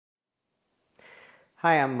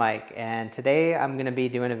Hi, I'm Mike, and today I'm going to be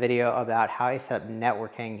doing a video about how I set up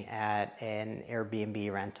networking at an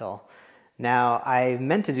Airbnb rental. Now, I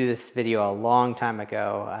meant to do this video a long time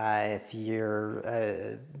ago. If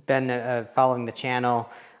you've been following the channel,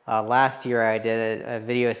 last year I did a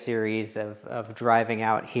video series of driving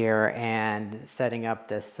out here and setting up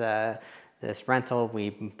this rental. We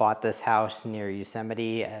bought this house near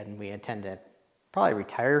Yosemite, and we intend to probably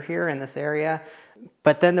retire here in this area.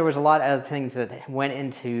 But then there was a lot of other things that went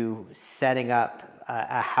into setting up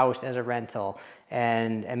a house as a rental.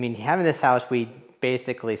 And I mean, having this house, we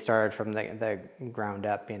basically started from the ground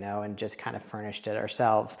up, and just kind of furnished it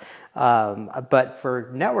ourselves. But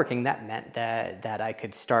for networking, that meant that I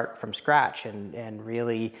could start from scratch and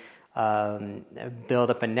really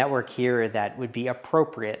build up a network here that would be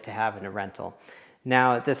appropriate to have in a rental.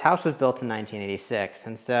 Now, this house was built in 1986,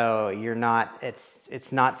 and so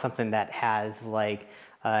it's not something that has like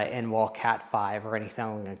in-wall Cat 5 or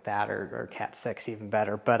anything like that, or Cat 6 even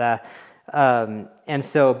better. But and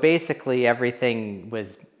so basically everything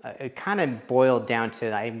was it kind of boiled down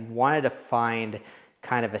to I wanted to find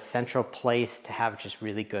kind of a central place to have just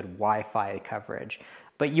really good Wi-Fi coverage.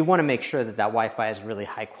 But you want to make sure that Wi-Fi is really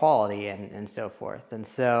high quality and so forth. And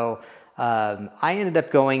so I ended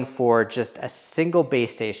up going for just a single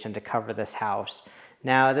base station to cover this house.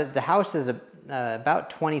 Now, the house is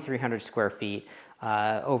about 2,300 square feet,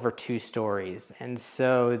 over 2 stories. And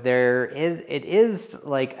so it is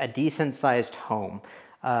like a decent sized home.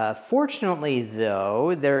 Fortunately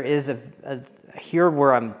though, there is here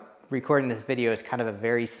where I'm recording this video is kind of a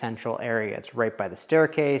very central area. It's right by the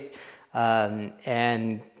staircase,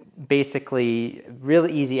 and basically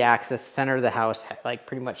really easy access. Center of the house, like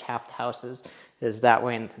pretty much half the house is that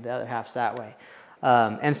way and the other half's that way.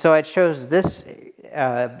 And so I chose this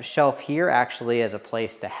shelf here actually as a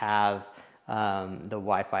place to have the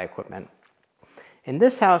Wi-Fi equipment. In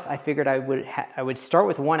this house, I figured I would start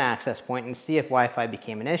with one access point and see if Wi-Fi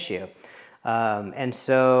became an issue. And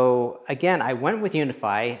so again, I went with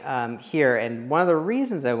UniFi here, and one of the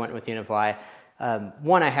reasons I went with UniFi,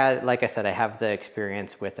 one, like I said, I have the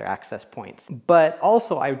experience with their access points, but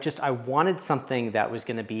also I wanted something that was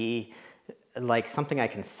going to be like something I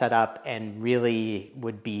can set up and really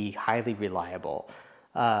would be highly reliable.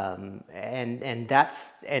 And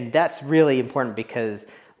that's really important, because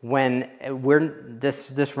when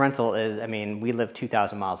this rental is, I mean, we live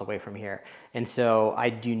 2,000 miles away from here. And so I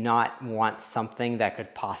do not want something that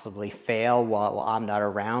could possibly fail while I'm not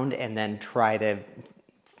around and then try to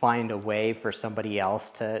find a way for somebody else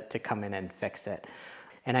to come in and fix it.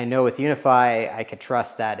 And I know with UniFi, I could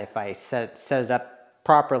trust that if I set it up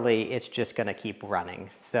properly, it's just going to keep running.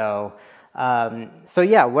 So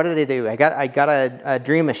yeah, what did I do? I got a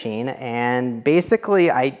Dream Machine, and basically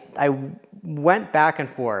I went back and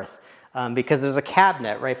forth because there's a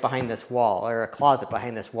cabinet right behind this wall, or a closet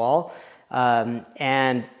behind this wall,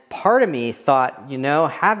 and part of me thought,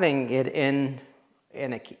 having it in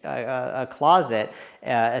a closet,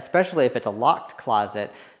 especially if it's a locked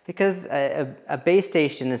closet, because a base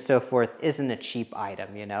station and so forth isn't a cheap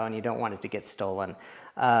item, and you don't want it to get stolen.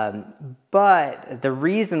 But the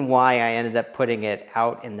reason why I ended up putting it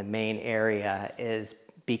out in the main area is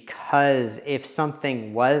because if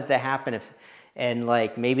something was to happen, and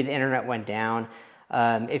like maybe the internet went down,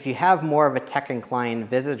 if you have more of a tech-inclined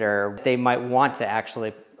visitor, they might want to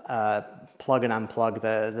actually plug and unplug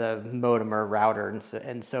the modem or router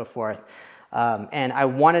and so forth. And I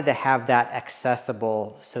wanted to have that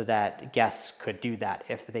accessible so that guests could do that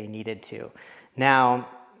if they needed to. Now,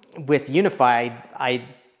 with UniFi, I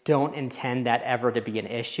don't intend that ever to be an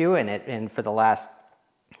issue, and for the last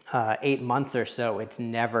 8 months or so, it's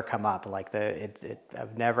never come up. Like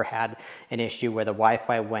I've never had an issue where the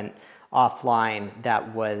Wi-Fi went offline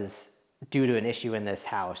that was due to an issue in this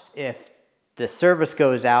house. If the service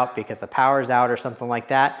goes out because the power's out or something like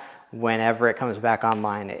that, whenever it comes back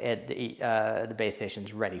online, the base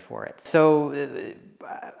station's ready for it. So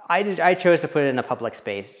I chose to put it in a public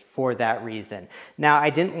space for that reason. Now, I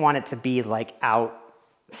didn't want it to be like out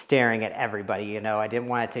staring at everybody, I didn't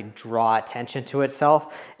want it to draw attention to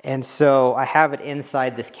itself. And so I have it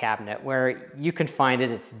inside this cabinet where you can find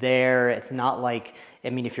it, it's there. It's not like, I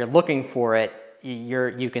mean, if you're looking for it,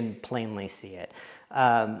 you can plainly see it.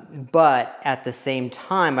 But at the same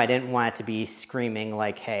time, I didn't want it to be screaming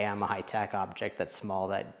like, hey, I'm a high-tech object that's small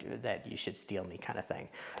that you should steal me kind of thing.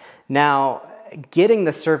 Now, getting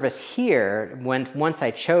the service here, once I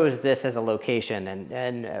chose this as a location,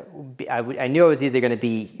 and I knew it was either going to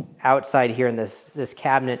be outside here in this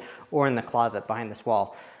cabinet or in the closet behind this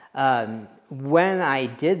wall. when I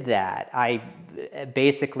did that,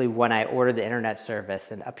 basically when I ordered the internet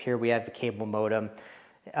service, and up here we have the cable modem.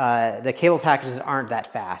 The cable packages aren't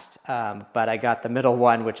that fast, but I got the middle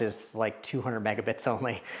one, which is like 200 megabits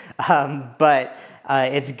only. But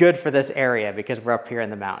it's good for this area because we're up here in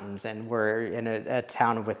the mountains and we're in a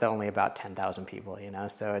town with only about 10,000 people, you know.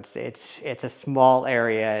 So it's a small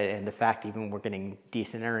area, and the fact even we're getting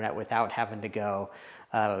decent internet without having to go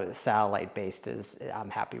satellite based I'm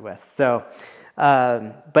happy with. So,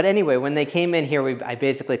 but anyway, when they came in here, I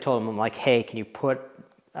basically told them, I'm like, hey, can you put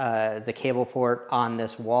the cable port on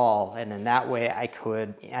this wall, and in that way I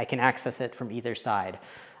can access it from either side.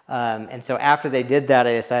 And so after they did that,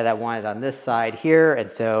 I decided I wanted it on this side here,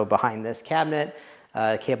 and so behind this cabinet,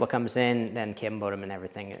 the cable comes in, then cable modem and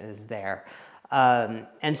everything is there.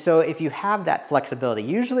 And so if you have that flexibility,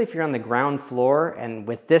 usually if you're on the ground floor, and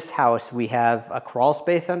with this house we have a crawl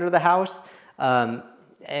space under the house, and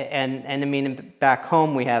I mean back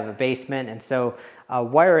home we have a basement, and so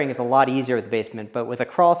wiring is a lot easier with the basement, but with a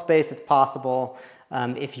crawl space it's possible.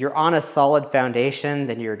 If you're on a solid foundation,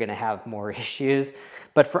 then you're going to have more issues.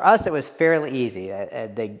 But for us, it was fairly easy.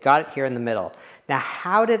 They got it here in the middle. Now,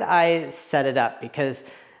 how did I set it up? Because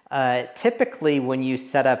typically when you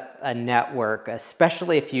set up a network,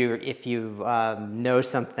 especially if you know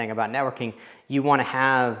something about networking, you want to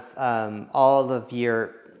have all of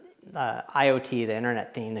your IoT, the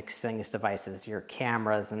Internet Things devices, your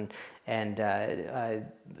cameras and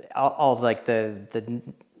all of like the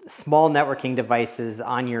small networking devices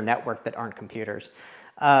on your network that aren't computers.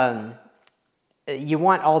 You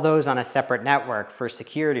want all those on a separate network for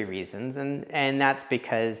security reasons, and that's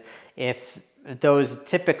because if those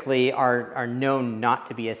typically are known not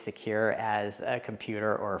to be as secure as a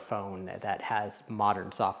computer or a phone that has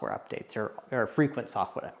modern software updates or frequent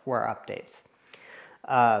software updates.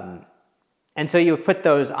 And so you could put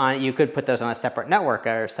those on a separate network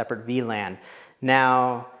or a separate VLAN.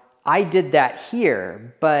 Now, I did that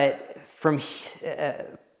here, but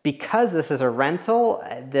because this is a rental,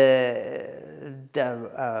 the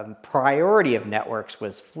priority of networks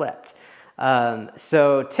was flipped.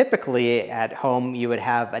 So typically at home, you would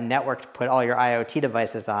have a network to put all your IoT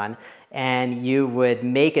devices on, and you would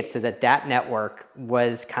make it so that that network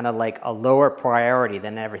was kind of like a lower priority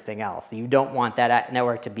than everything else. You don't want that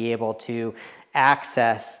network to be able to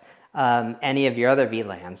access any of your other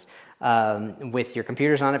VLANs with your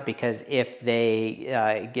computers on it, because if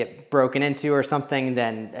they get broken into or something,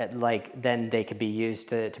 then they could be used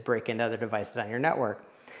to break into other devices on your network.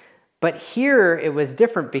 But here it was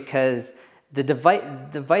different because the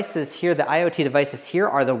devices here, the IoT devices here,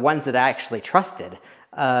 are the ones that I actually trusted.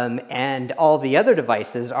 And all the other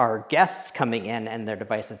devices are guests coming in, and they're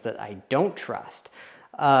devices that I don't trust.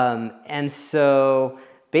 And so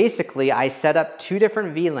basically I set up two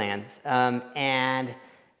different VLANs, and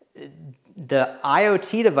the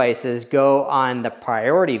IoT devices go on the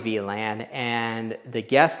priority VLAN, and the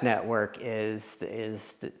guest network is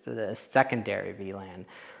the secondary VLAN.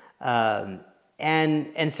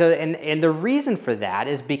 And the reason for that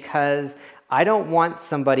is because I don't want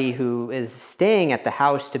somebody who is staying at the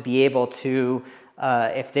house to be able to,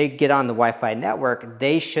 if they get on the Wi-Fi network,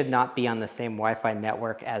 they should not be on the same Wi-Fi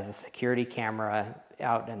network as a security camera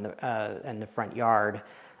out in the front yard,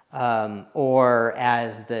 or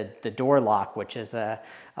as the door lock, which is a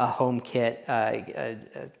HomeKit a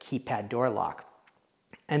keypad door lock.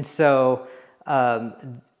 And so,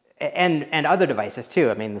 and other devices too.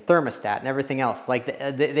 I mean, the thermostat and everything else, like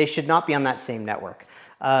they should not be on that same network.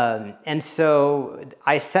 And so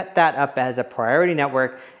I set that up as a priority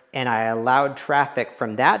network, and I allowed traffic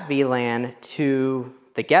from that VLAN to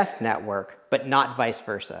the guest network, but not vice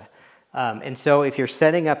versa. And so if you're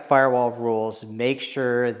setting up firewall rules, make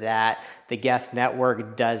sure that the guest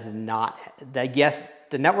network does not,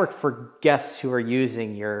 the network for guests who are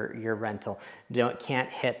using your rental can't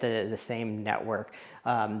hit the same network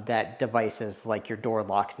that devices like your door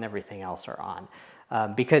locks and everything else are on,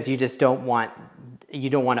 because you just don't want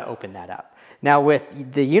to open that up. Now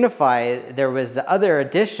with the UniFi, there was the other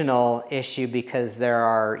additional issue because there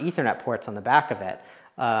are Ethernet ports on the back of it.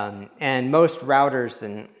 And most routers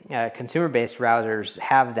and consumer-based routers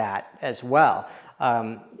have that as well.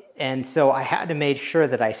 And so I had to make sure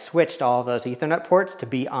that I switched all of those Ethernet ports to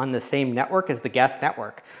be on the same network as the guest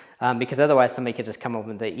network, because otherwise somebody could just come over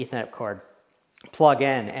with the Ethernet cord, plug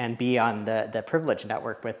in, and be on the privileged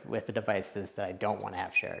network with the devices that I don't want to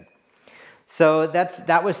have shared. So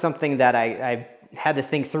that was something that I had to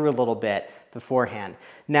think through a little bit beforehand.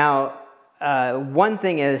 Now, one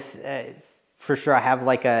thing is, for sure, I have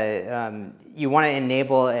like you want to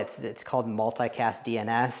enable, it's called multicast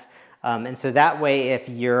DNS. And so that way, if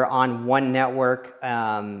you're on one network,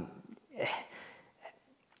 and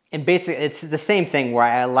basically it's the same thing where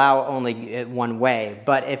I allow only one way,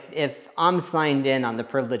 but if I'm signed in on the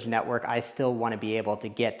privileged network, I still want to be able to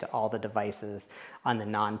get to all the devices on the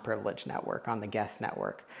non-privileged network, on the guest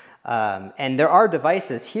network. And there are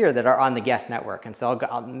devices here that are on the guest network, and so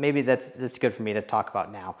maybe that's good for me to talk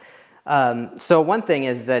about now. So one thing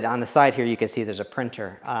is that on the side here you can see there's a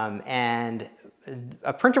printer, and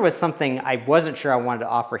a printer was something I wasn't sure I wanted to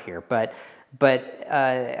offer here, but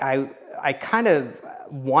I kind of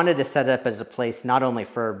wanted to set it up as a place not only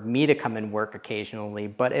for me to come and work occasionally,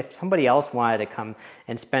 but if somebody else wanted to come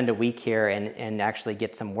and spend a week here and actually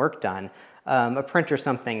get some work done, a printer is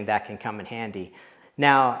something that can come in handy.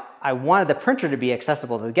 Now, I wanted the printer to be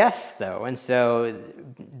accessible to the guests though, and so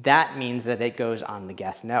that means that it goes on the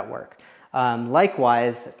guest network.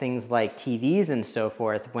 Likewise, things like TVs and so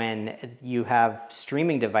forth, when you have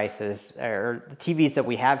streaming devices, or the TVs that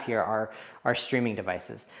we have here are streaming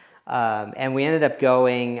devices. And we ended up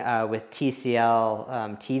going with TCL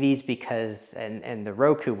TVs because, and the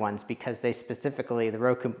Roku ones, because they specifically, the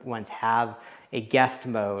Roku ones have a guest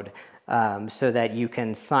mode. So that you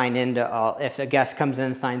can sign into all, if a guest comes in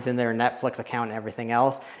and signs in their Netflix account and everything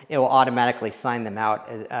else, it will automatically sign them out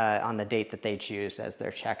on the date that they choose as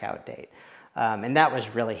their checkout date. And that was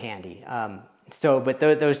really handy. But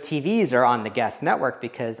those TVs are on the guest network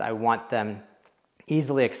because I want them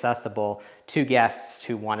easily accessible to guests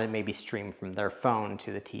who want to maybe stream from their phone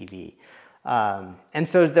to the TV. And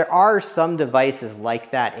so there are some devices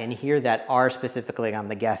like that in here that are specifically on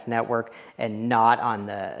the guest network and not on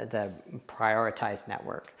the prioritized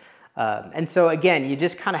network. And so again, you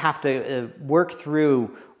just kind of have to work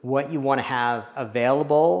through what you want to have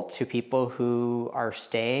available to people who are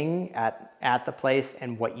staying at the place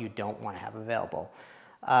and what you don't want to have available.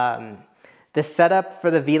 The setup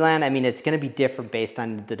for the VLAN, I mean, it's going to be different based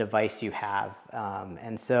on the device you have.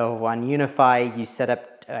 And so on UniFi,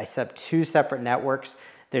 I set up 2 separate networks.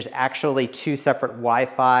 There's actually 2 separate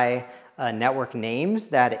Wi-Fi network names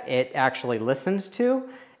that it actually listens to.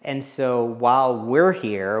 And so while we're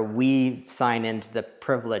here, we sign into the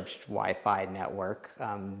privileged Wi-Fi network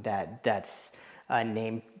that's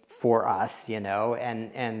named for us, you know,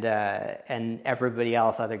 and everybody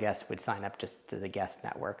else, other guests, would sign up just to the guest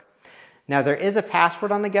network. Now there is a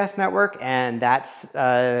password on the guest network, and that's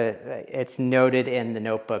it's noted in the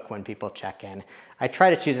notebook when people check in. I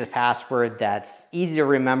try to choose a password that's easy to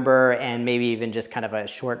remember and maybe even just kind of a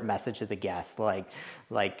short message to the guest, like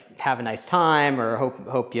have a nice time, or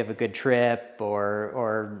hope you have a good trip,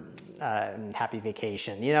 or happy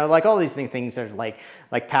vacation. You know, like all these things are like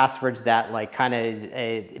passwords that like kind of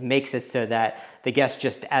it makes it so that the guest,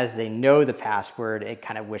 just as they know the password, it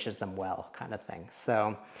kind of wishes them well, kind of thing.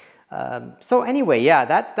 So anyway, yeah,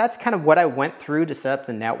 that's kind of what I went through to set up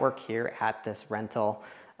the network here at this rental.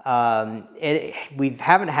 We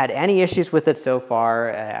haven't had any issues with it so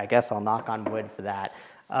far. I guess I'll knock on wood for that.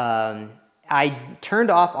 I turned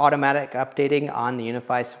off automatic updating on the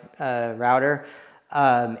UniFi router,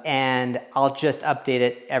 and I'll just update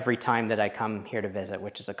it every time that I come here to visit,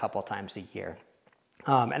 which is a couple times a year.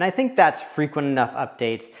 And I think that's frequent enough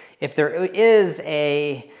updates. If there is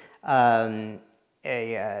a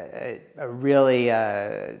really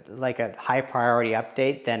like a high priority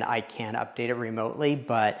update, then I can update it remotely,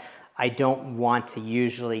 but I don't want to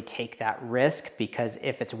usually take that risk, because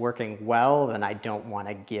if it's working well, then I don't want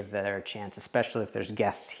to give it a chance, especially if there's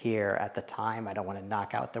guests here at the time. I don't want to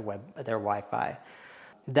knock out their Wi-Fi.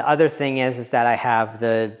 The other thing is that I have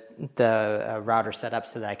the router set up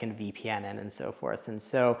so that I can VPN in and so forth. And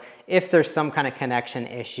so if there's some kind of connection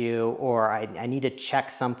issue, or I need to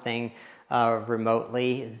check something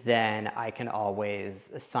remotely, then I can always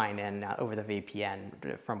sign in over the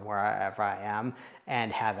VPN from wherever I am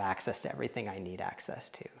and have access to everything I need access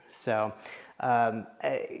to. So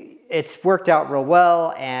it's worked out real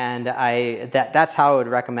well, and that's how I would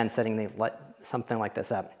recommend setting something like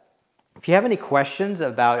this up. If you have any questions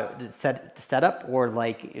about the setup, or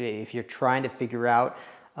like if you're trying to figure out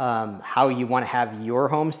how you want to have your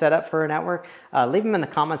home set up for a network, leave them in the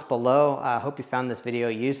comments below. I hope you found this video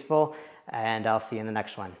useful, and I'll see you in the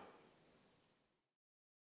next one.